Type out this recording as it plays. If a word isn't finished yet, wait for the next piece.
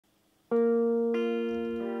Hello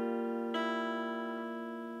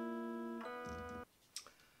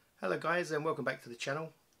guys, and welcome back to the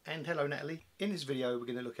channel, and hello Natalie. In this video we're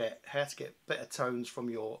going to look at how to get better tones from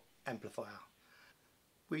your amplifier.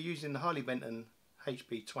 We're using the Harley Benton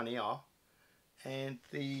HB-20R and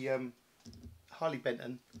the Harley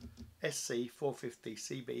Benton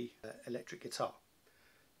SC450CB electric guitar.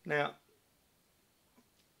 Now,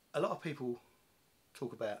 a lot of people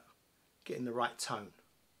talk about getting the right tone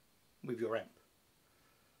with your amp.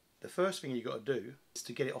 The first thing you've got to do is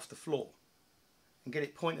to get it off the floor and get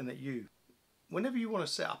it pointing at you. Whenever you want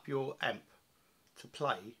to set up your amp to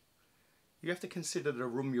play, you have to consider the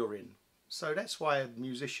room you're in. So that's why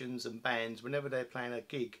musicians and bands, whenever they're playing a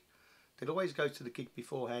gig, they'll always go to the gig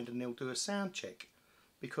beforehand and they'll do a sound check,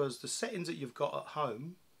 because the settings that you've got at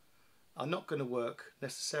home are not going to work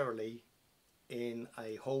necessarily in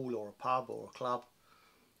a hall or a pub or a club.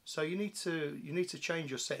 So you need to change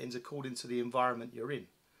your settings according to the environment you're in.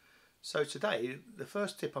 So today, the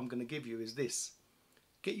first tip I'm going to give you is this: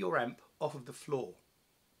 get your amp off of the floor,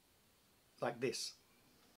 like this.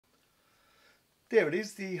 There it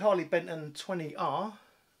is, the Harley Benton 20R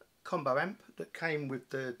combo amp that came with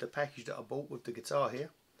the package that I bought with the guitar here.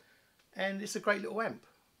 And it's a great little amp.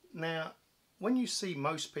 Now, when you see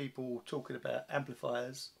most people talking about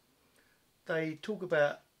amplifiers, they talk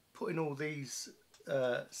about putting all these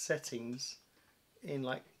settings in,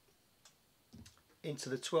 like, into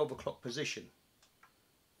the 12 o'clock position,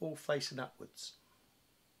 all facing upwards.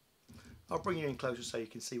 I'll bring you in closer so you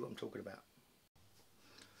can see what I'm talking about.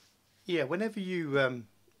 Yeah, whenever you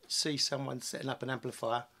see someone setting up an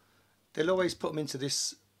amplifier, they'll always put them into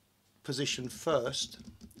this position first,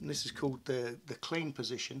 and this is called the clean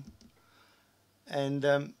position.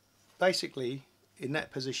 And basically, in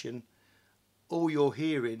that position, all you're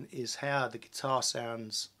hearing is how the guitar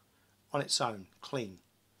sounds on its own, clean.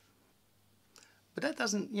 But that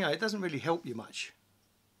doesn't, it doesn't really help you much,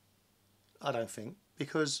 I don't think,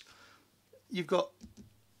 because you've got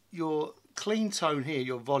your clean tone here,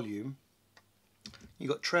 your volume.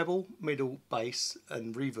 You've got treble, middle, bass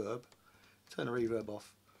and reverb. Turn the reverb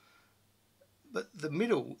off. But the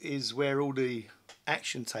middle is where all the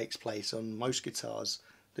action takes place on most guitars.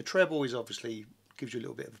 The treble is obviously gives you a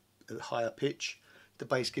little bit of a higher pitch. The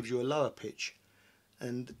bass gives you a lower pitch.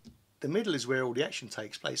 And the middle is where all the action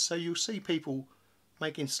takes place. So you'll see people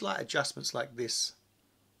making slight adjustments like this.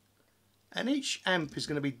 And each amp is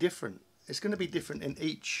going to be different. It's going to be different in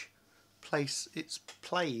each place it's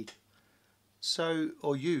played, so,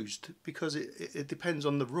 or used, because it depends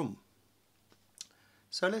on the room.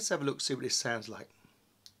 So let's have a look, see what this sounds like.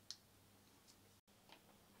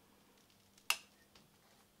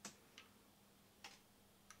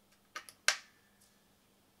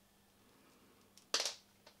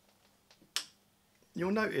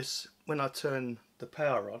 You'll notice when I turn the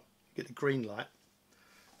power on, you get the green light,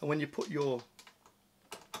 and when you put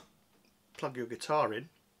plug your guitar in, it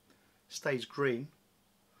stays green,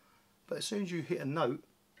 but as soon as you hit a note,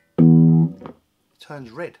 it turns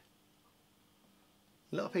red.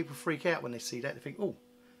 A lot of people freak out when they see that. They think, oh,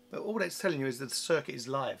 but all that's telling you is that the circuit is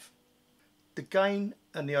live. The gain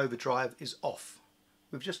and the overdrive is off.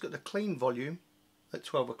 We've just got the clean volume at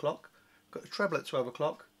 12 o'clock, got the treble at 12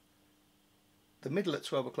 o'clock, the middle at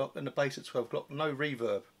 12 o'clock and the bass at 12 o'clock, no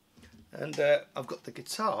reverb. And I've got the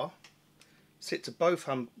guitar set to both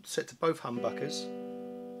humbuckers,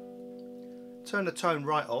 turn the tone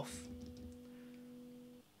right off,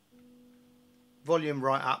 volume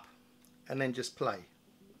right up, and then just play.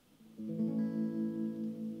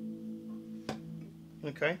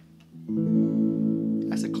 Okay,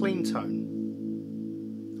 that's a clean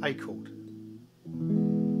tone, A chord.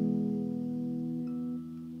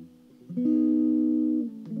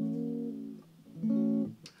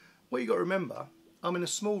 What you got to remember, I'm in a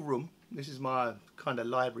small room. This is my kind of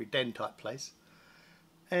library den type place,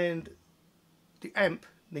 and the amp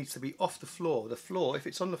needs to be off the floor. The floor, if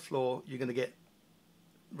it's on the floor, you're going to get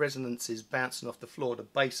resonances bouncing off the floor. The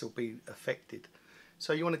bass will be affected.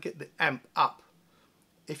 So you want to get the amp up.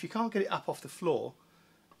 If you can't get it up off the floor,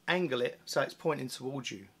 angle it so it's pointing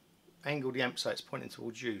towards you. Angle the amp so it's pointing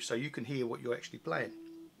towards you, so you can hear what you're actually playing.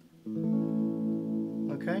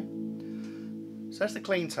 Okay? So that's the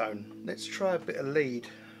clean tone. Let's try a bit of lead.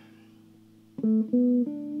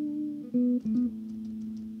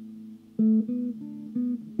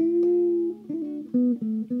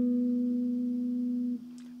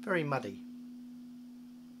 Very muddy.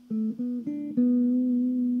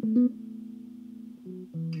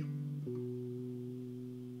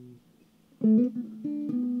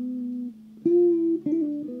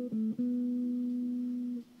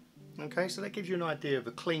 Okay, so that gives you an idea of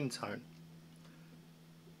a clean tone.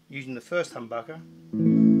 Using the first humbucker.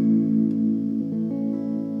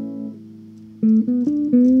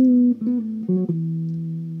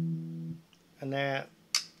 And now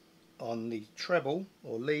on the treble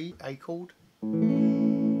or lead A chord.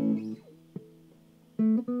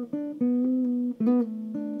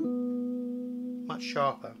 Much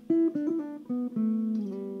sharper.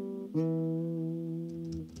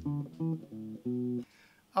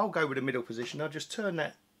 I'll go with the middle position. I'll just turn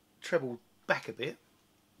that treble back a bit.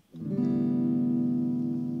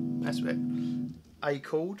 That's it. A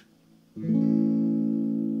chord.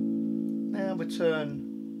 Now we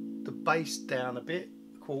turn the bass down a bit,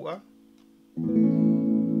 a quarter.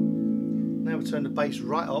 Now we turn the bass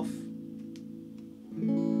right off.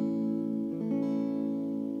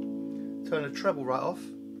 Turn the treble right off.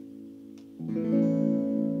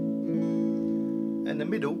 And the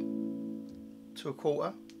middle to a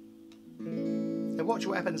quarter. Now watch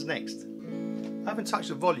what happens next. I haven't touched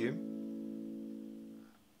the volume.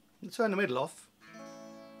 Turn the middle off.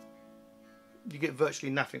 You get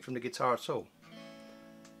virtually nothing from the guitar at all,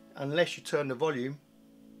 unless you turn the volume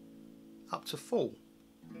up to full.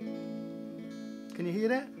 Can you hear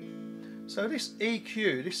that? So this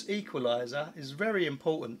EQ, this equalizer, is very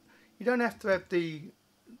important. You don't have to have the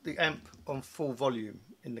amp on full volume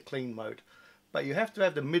in the clean mode, but you have to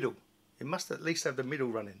have the middle. It must at least have the middle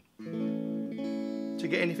running to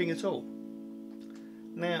get anything at all.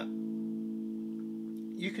 Now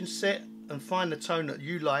you can set and find the tone that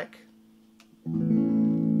you like.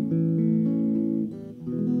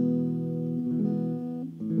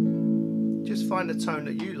 Just find the tone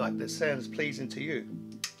that you like that sounds pleasing to you.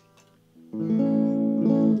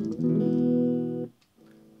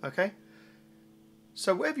 Okay,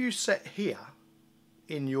 so whatever you set here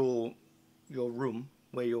in your room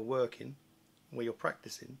where you're working, where you're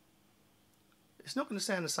practicing, it's not going to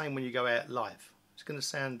sound the same when you go out live. It's going to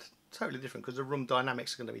sound totally different because the room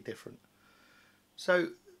dynamics are going to be different. So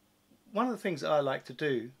one of the things that I like to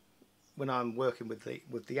do when I'm working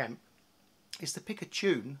with the amp is to pick a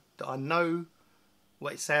tune that I know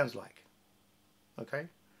what it sounds like. Okay,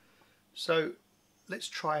 so let's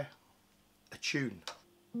try a tune.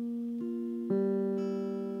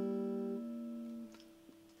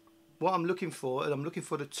 What I'm looking for, and I'm looking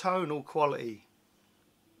for the tonal quality.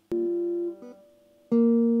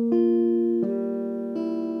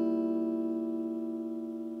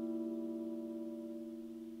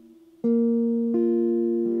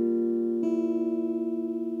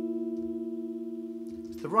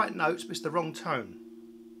 It's the right notes, but it's the wrong tone.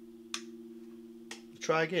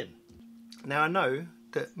 Try again. Now I know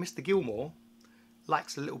that Mr. Gilmore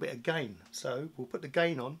likes a little bit of gain, so we'll put the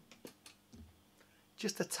gain on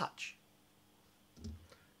just a touch.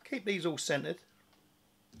 Keep these all centered.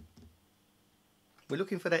 We're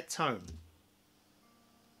looking for that tone.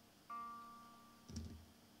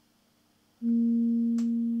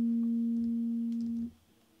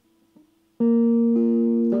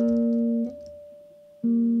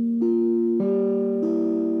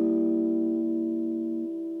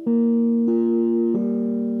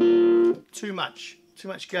 Too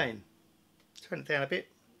much gain. Turn it down a bit.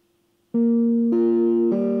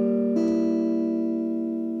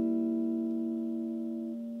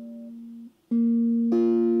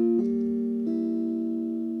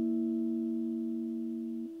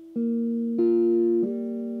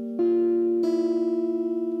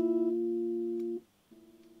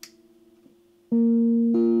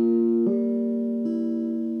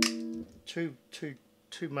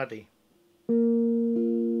 Too muddy.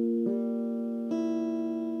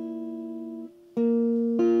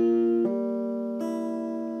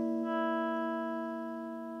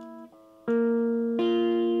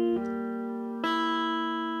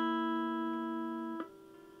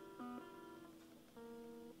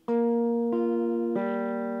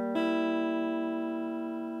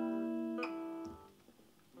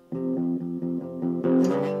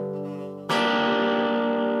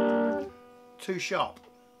 Too sharp.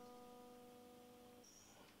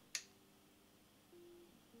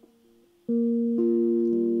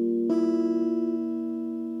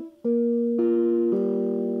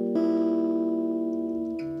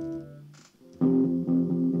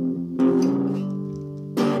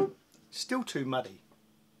 Still too muddy.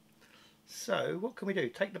 So what can we do?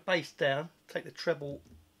 Take the bass down, take the treble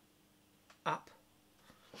up.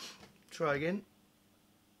 Try again.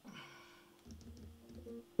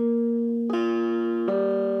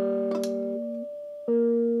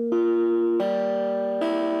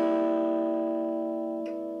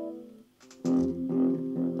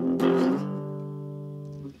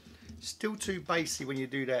 Still too bassy when you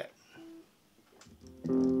do that.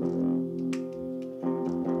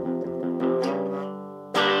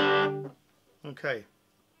 Okay,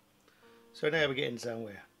 so now we're getting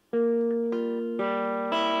somewhere.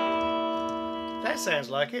 That sounds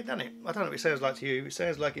like it, doesn't it? I don't know what it sounds like to you. It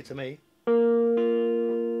sounds like it to me.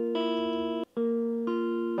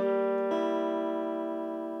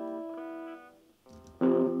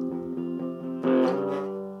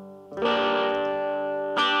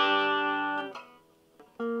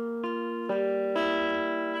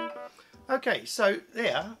 Okay, so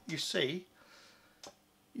there you see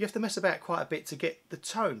you have to mess about quite a bit to get the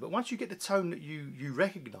tone, but once you get the tone that you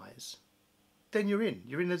recognise, then you're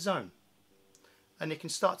in the zone, and you can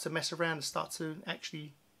start to mess around and start to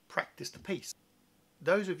actually practice the piece.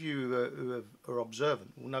 Those of you who are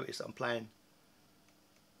observant will notice that I'm playing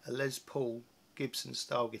a Les Paul Gibson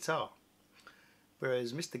style guitar,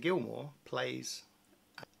 whereas Mr. Gilmore plays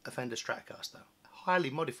a Fender Stratocaster, a highly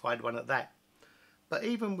modified one at that. But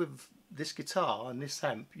even with this guitar and this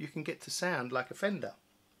amp, you can get to sound like a Fender.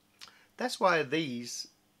 That's why these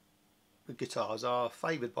guitars are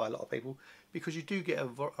favoured by a lot of people, because you do get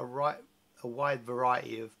a wide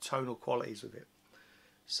variety of tonal qualities with it.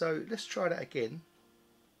 So let's try that again.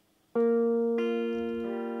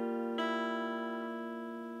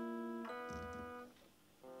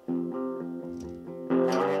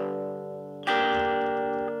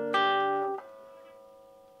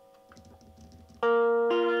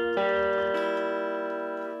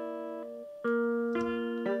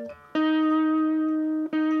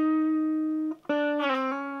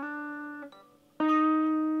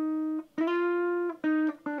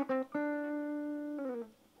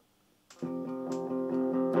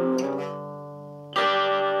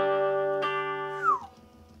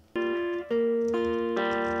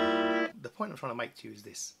 The point I'm trying to make to you is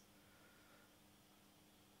this.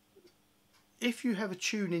 If you have a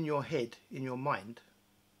tune in your head, in your mind,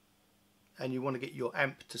 and you want to get your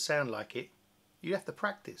amp to sound like it, you have to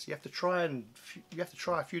practice. You have to try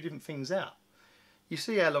a few different things out. You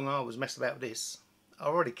see how long I was messing about with this. I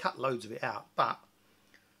already cut loads of it out, but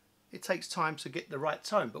it takes time to get the right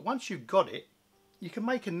tone. But once you've got it, you can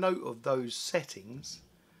make a note of those settings,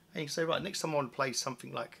 and you can say, right, next time I want to play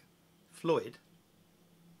something like Floyd,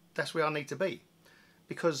 that's where I need to be.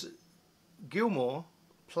 Because Gilmore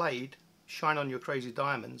played Shine On Your Crazy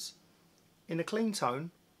Diamonds in a clean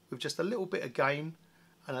tone with just a little bit of gain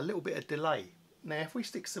and a little bit of delay. Now if we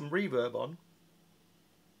stick some reverb on,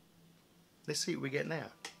 let's see what we get now.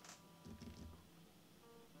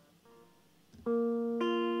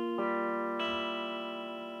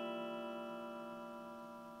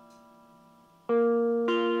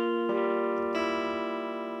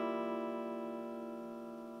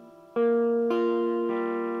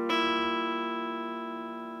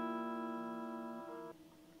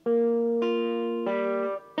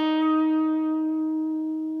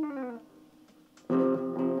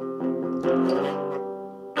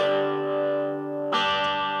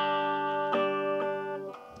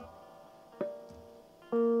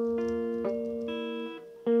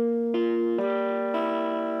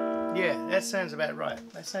 Yeah, that sounds about right.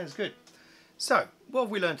 That sounds good. So, what have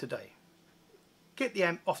we learned today? Get the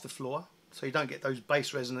amp off the floor so you don't get those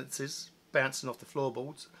bass resonances bouncing off the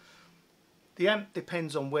floorboards. The amp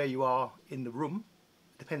depends on where you are in the room.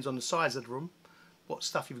 It depends on the size of the room, what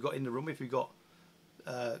stuff you've got in the room. If you've got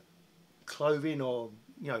clothing or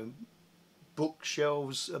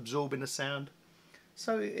bookshelves absorbing the sound.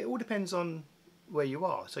 So it all depends on where you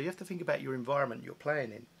are. So you have to think about your environment you're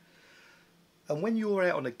playing in. And when you're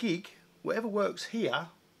out on a gig, whatever works here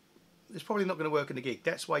is probably not going to work in a gig.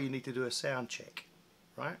 That's why you need to do a sound check,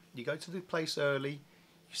 right? You go to the place early,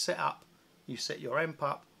 you set up, you set your amp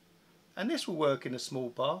up, and this will work in a small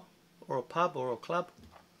bar or a pub or a club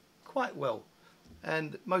quite well.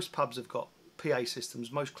 And most pubs have got PA systems,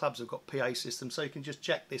 most clubs have got PA systems, so you can just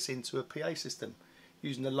jack this into a PA system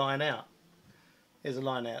using the line out. There's a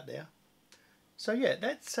line out there. So yeah,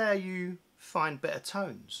 that's how you find better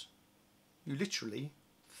tones. You literally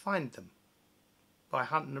find them by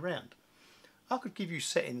hunting around. I could give you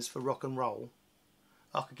settings for rock and roll,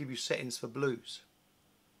 I could give you settings for blues,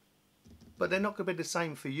 but they're not going to be the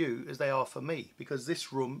same for you as they are for me, because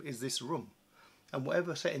this room is this room, and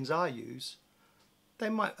whatever settings I use, they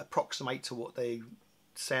might approximate to what they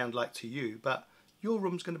sound like to you, but your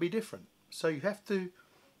room's going to be different. So you have to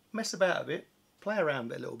mess about a bit, play around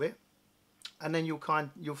with it a little bit, and then you'll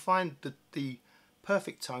find the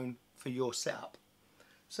perfect tone for your setup.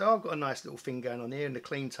 So I've got a nice little thing going on here in the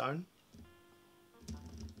clean tone.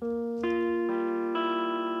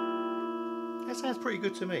 That sounds pretty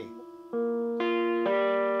good to me.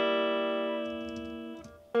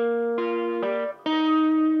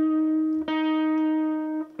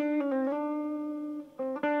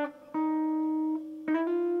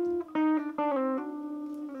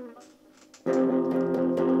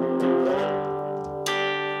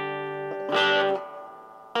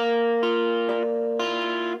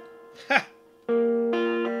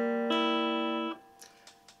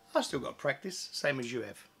 I've still got to practice, same as you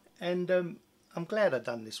have, and I'm glad I've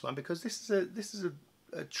done this one, because this is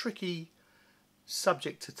a tricky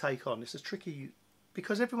subject to take on. It's a tricky,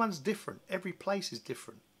 because everyone's different, every place is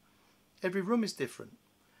different, every room is different,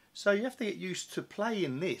 so you have to get used to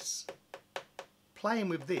playing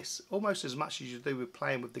with this almost as much as you do with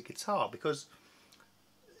playing with the guitar, because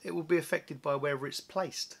it will be affected by wherever it's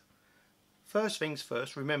placed. First things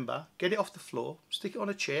first, remember, get it off the floor, stick it on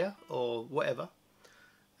a chair or whatever,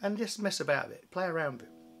 and just mess about with it, play around with it.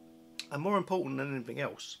 And more important than anything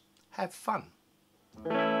else, have fun.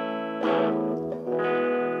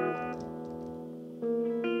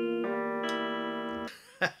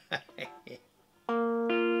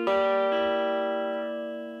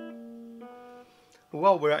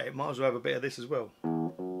 While we're at it, might as well have a bit of this as well.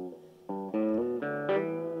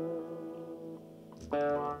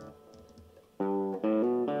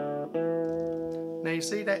 Now you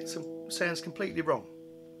see that sounds completely wrong,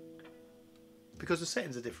 because the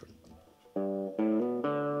settings are different.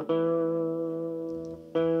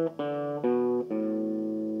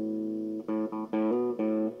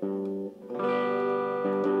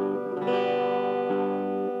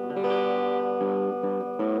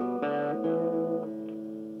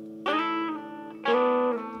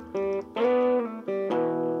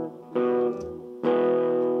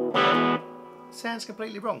 Sounds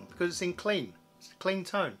completely wrong because it's in clean. It's a clean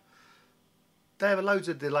tone. They have loads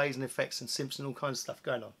of delays and effects and simps and all kinds of stuff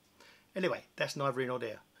going on. Anyway, that's neither here nor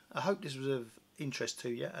there. I hope this was of interest to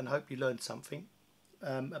you, and I hope you learned something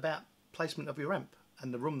about placement of your amp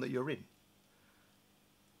and the room that you're in.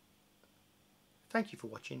 Thank you for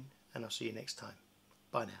watching, and I'll see you next time.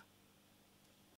 Bye now.